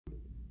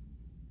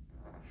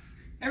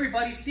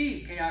Everybody,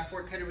 Steve,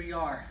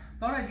 KI4KWR.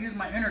 Thought I'd use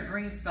my inner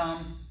green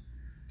thumb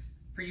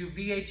for you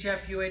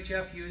VHF,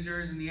 UHF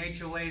users and the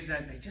HOAs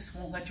that they just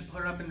won't let you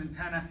put up an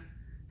antenna.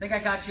 I think I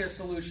got you a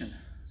solution.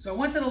 So I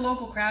went to the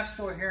local craft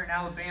store here in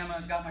Alabama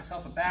and got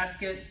myself a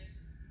basket,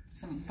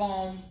 some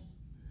foam,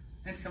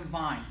 and some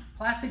vine.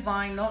 Plastic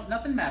vine,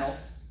 nothing metal.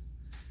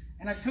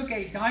 And I took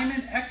a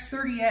Diamond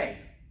X30A,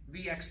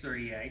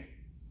 VX30A,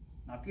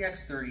 not the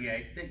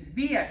X30A,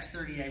 the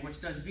VX30A, which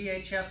does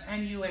VHF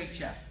and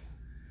UHF.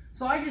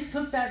 So I just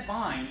took that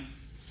vine,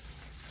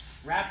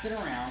 wrapped it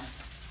around.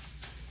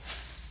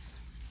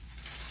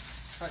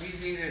 How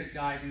easy it is,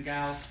 guys and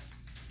gals.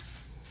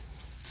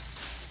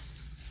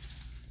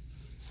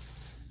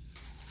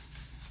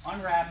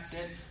 Unwrapped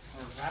it,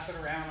 or wrap it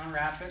around,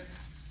 unwrap it.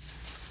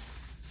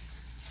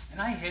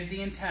 And I hid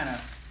the antenna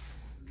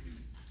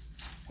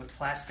with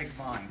plastic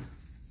vine.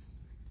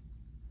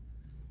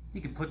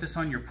 You can put this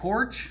on your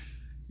porch,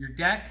 your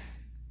deck,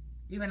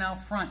 even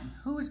out front.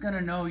 Who's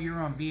gonna know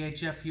you're on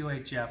VHF,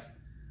 UHF,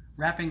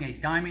 wrapping a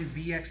Diamond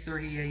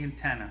VX30A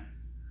antenna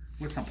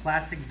with some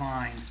plastic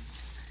vine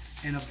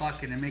in a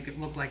bucket and make it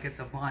look like it's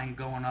a vine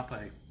going up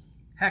a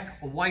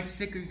white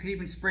sticker. You could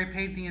even spray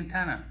paint the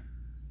antenna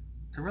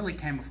to really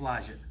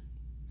camouflage it.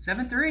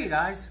 738,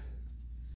 guys.